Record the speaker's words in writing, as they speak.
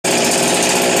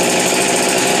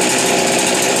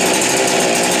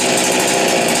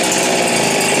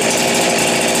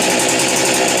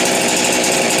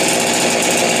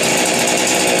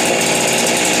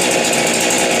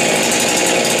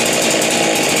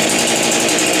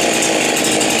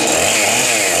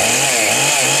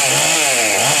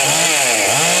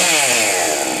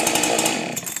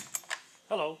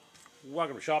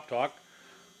Shop Talk.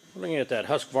 We're looking at that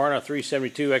Husqvarna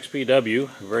 372 XPW,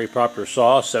 a very popular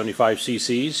saw, 75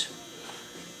 cc's.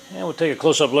 And we'll take a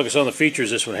close-up look at some of the features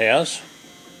this one has.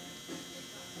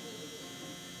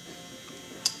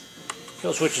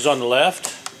 Kill switch is on the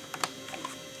left,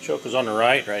 choke is on the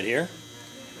right here.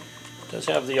 It does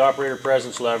have the operator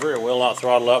presence lever. It will not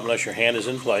throttle up unless your hand is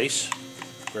in place.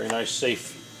 Very nice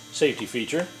safety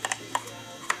feature.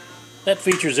 That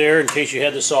feature's there in case you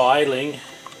had the saw idling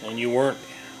and you weren't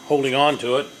holding on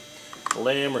to it. A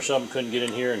limb or something couldn't get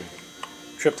in here and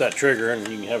trip that trigger and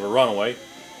you can have a runaway.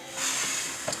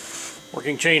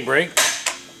 Working chain brake.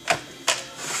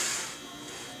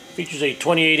 Features a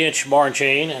 28-inch bar and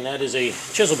chain, and that is a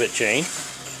chisel bit chain.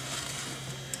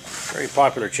 Very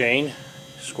popular chain,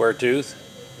 square tooth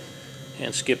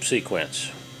and skip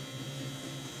sequence.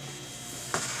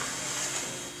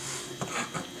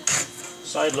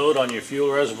 Side load on your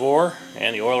fuel reservoir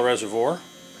and the oil reservoir.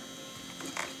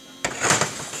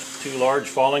 Two large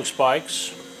falling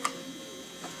spikes.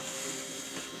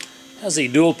 Has the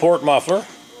dual port muffler.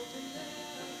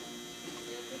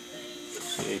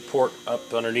 See a port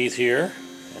up underneath here,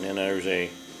 and then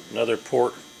there's another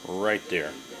port right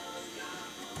there.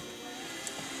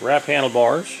 Wrap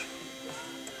handlebars.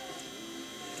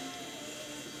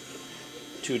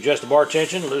 To adjust the bar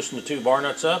tension, loosen the two bar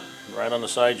nuts up right on the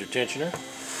sides of your tensioner.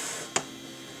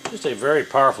 Just a very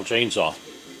powerful chainsaw.